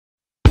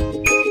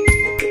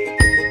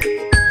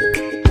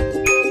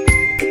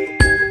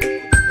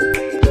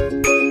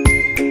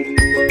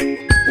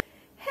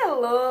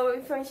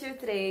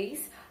3.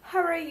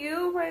 How are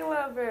you, my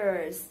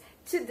lovers?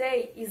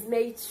 Today is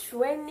May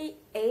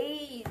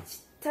 28th,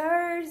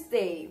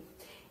 Thursday.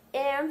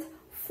 And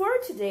for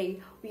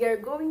today, we are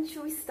going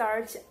to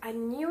start a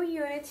new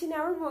unit in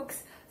our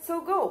books.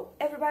 So go,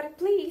 everybody,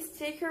 please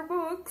take your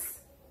books.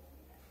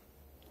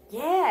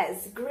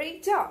 Yes,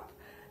 great job.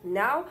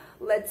 Now,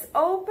 let's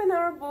open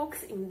our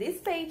books in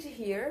this page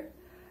here,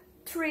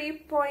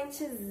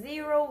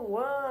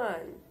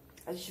 3.01.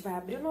 A gente vai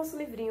abrir o nosso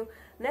livrinho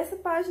nessa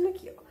página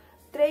aqui, ó,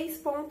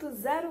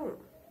 3.01.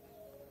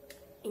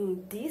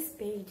 In this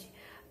page,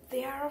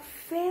 there are a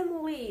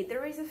family.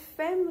 There is a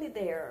family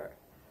there.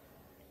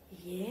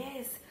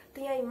 Yes,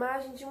 tem a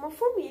imagem de uma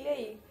família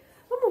aí.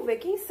 Vamos ver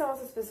quem são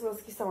essas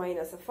pessoas que estão aí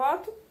nessa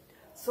foto?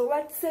 So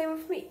let's say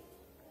with me.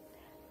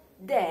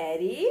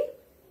 Daddy,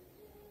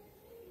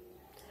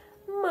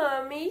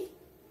 Mommy,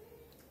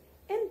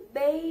 and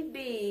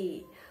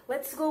Baby.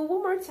 Let's go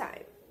one more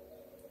time.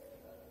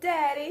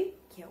 Daddy,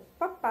 que é o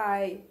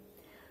papai,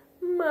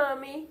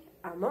 Mommy,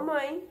 a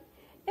mamãe,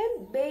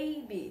 and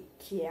Baby,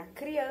 que é a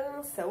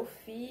criança, o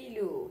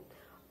filho.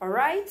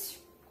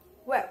 Alright?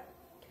 Well,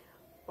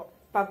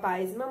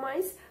 papais e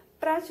mamães,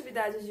 para a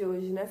atividade de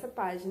hoje nessa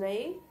página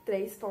aí,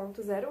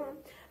 3.01,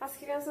 as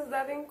crianças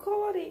devem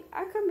colorir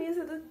a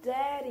camisa do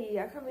Daddy,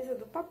 a camisa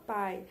do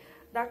papai,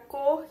 da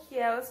cor que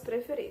elas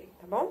preferirem,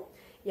 tá bom?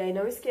 E aí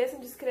não esqueçam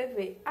de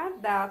escrever a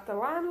data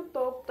lá no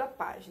topo da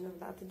página, a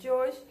data de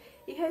hoje,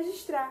 e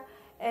registrar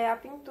a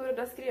pintura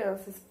das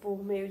crianças por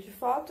meio de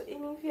foto e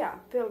me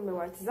enviar pelo meu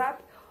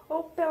WhatsApp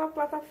ou pela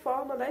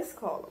plataforma da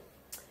escola.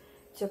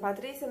 Tia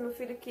Patrícia, meu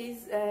filho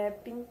quis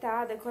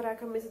pintar, decorar a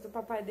camisa do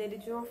papai dele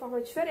de uma forma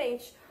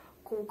diferente,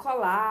 com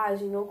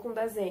colagem ou com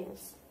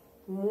desenhos.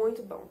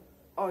 Muito bom,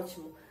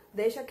 ótimo.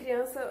 Deixa a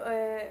criança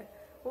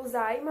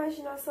usar a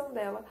imaginação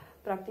dela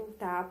para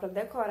pintar, para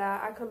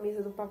decorar a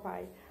camisa do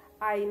papai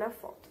aí na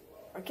foto,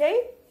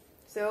 ok?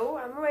 So,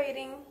 I'm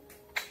waiting.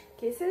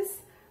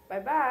 Kisses, bye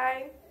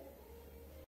bye!